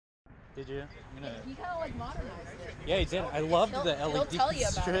Did you? He kind of like modernized it. Yeah, he did. I loved the LED He'll tell you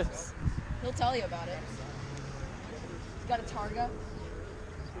about strips. it. He'll tell you about it. He's got a Targa.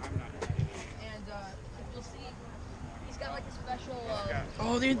 And you'll see, he's got like a special...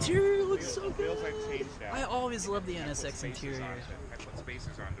 Oh, the interior looks so good. I always love the NSX interior. I put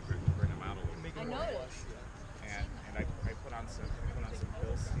spacers on to bring them out a little bit. I noticed. And I put on some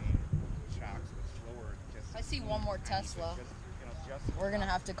Bilstein shocks which lowered just... I see one more Tesla. We're going to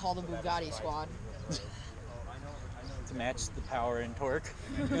have to call the Bugatti squad. To match the power and torque.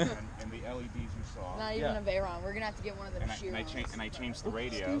 and the LEDs you saw. Not even a Veyron. We're going to have to get one of the Chirons. And I changed the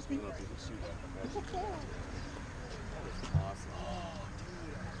radio. So it'll be the suit. Awesome.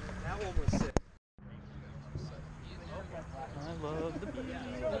 That one was sick. I love the beat.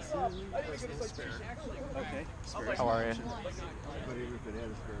 Okay. How are you?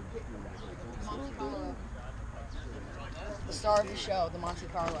 Monte Carlo. The star of the show, the Monte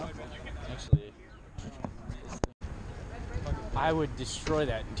Carlo. Actually, I would destroy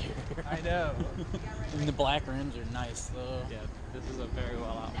that interior. I know. And the black rims are nice though. Yeah, this is a very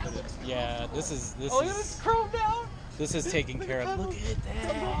well outfitted. Yeah, this is Look at this chromed out. This is taken care of. Look at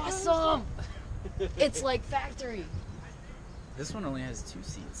that. Awesome! It's like factory. This one only has 2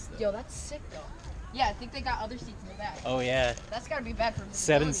 seats though. Yo, that's sick though. Yeah, I think they got other seats in the back. Oh yeah. That's gotta be bad for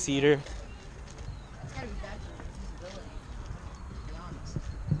visibility. 7-seater. That's gotta be bad for visibility, to be honest.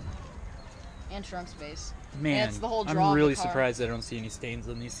 And trunk space. Man, and it's the whole draw I'm really of the car. surprised I don't see any stains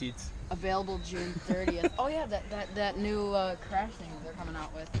on these seats. Available June 30th. Oh yeah, that new crash thing they're coming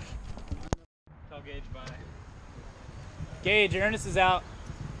out with. Tell Gage bye. Gage, Ernest is out.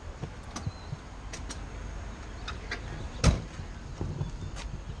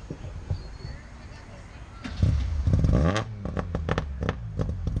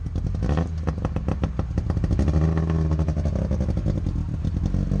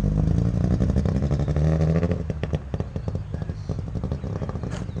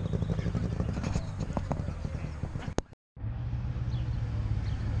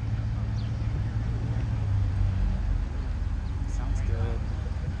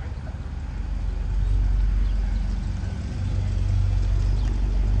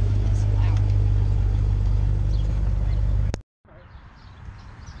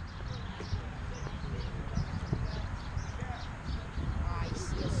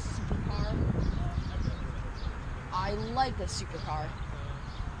 I like a supercar.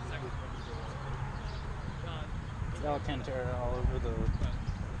 It's Alcantara all over the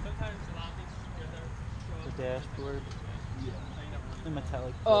dashboard. The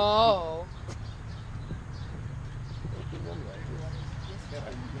metallic. Oh.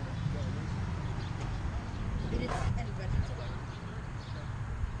 It is any better.